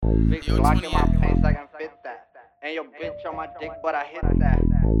Big Glock in my pants, I can fit that. And your bitch on my dick, but I hit that.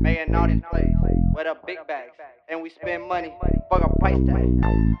 Making all these plays with a big bags. And we spend money, fuck a price tag.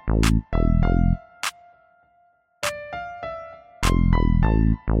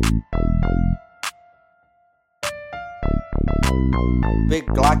 Big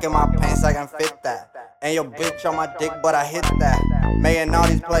Glock in my pants, I can fit that. And your bitch on my dick, but I hit that. Making all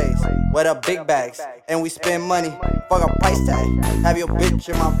these plays with a big bags. And we spend money, fuck a price tag. Have your bitch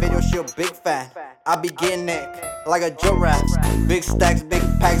in my video, she a big fan. I be getting it like a Joe rap. Big stacks, big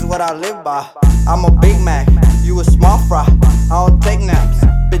packs, what I live by. I'm a Big Mac, you a small fry. I don't take naps,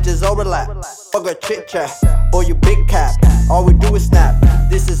 bitches overlap. Fuck a chit chat, boy you big cap. All we do is snap,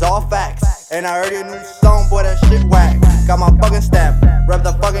 this is all facts. And I heard your new song, boy that shit whack. Got my fucking stamp, rep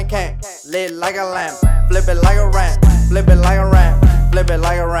the fucking can. Lit like a lamp, flip it like a ramp. Flip it like a ramp, flip it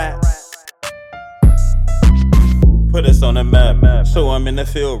like a ramp. Put us on the map, so I'm in the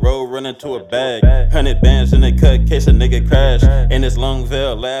field, road running to a bag. 100 bands in the cut, case a nigga crash. In this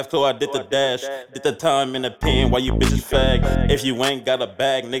Longvale, laugh, so I did the dash. Did the time in the pen while you bitches fag. If you ain't got a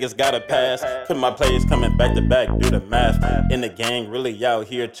bag, niggas gotta pass. Cause my plays coming back to back, do the math. In the gang, really out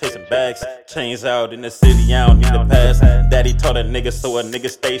here chasing bags. Chains out in the city, I don't need a pass. Daddy taught a nigga, so a nigga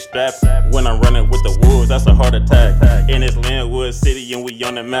stay strapped. When I'm running with the wolves, that's a heart attack. In this LYNWOOD city, and we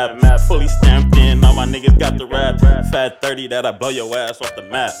on the map. Fully stamped in, all my niggas got the rap. Fat 30 that I blow your ass off the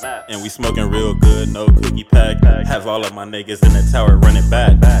map. And we smoking real good, no cookie pack. Have all of my niggas in the tower running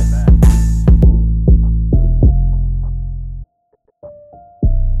back.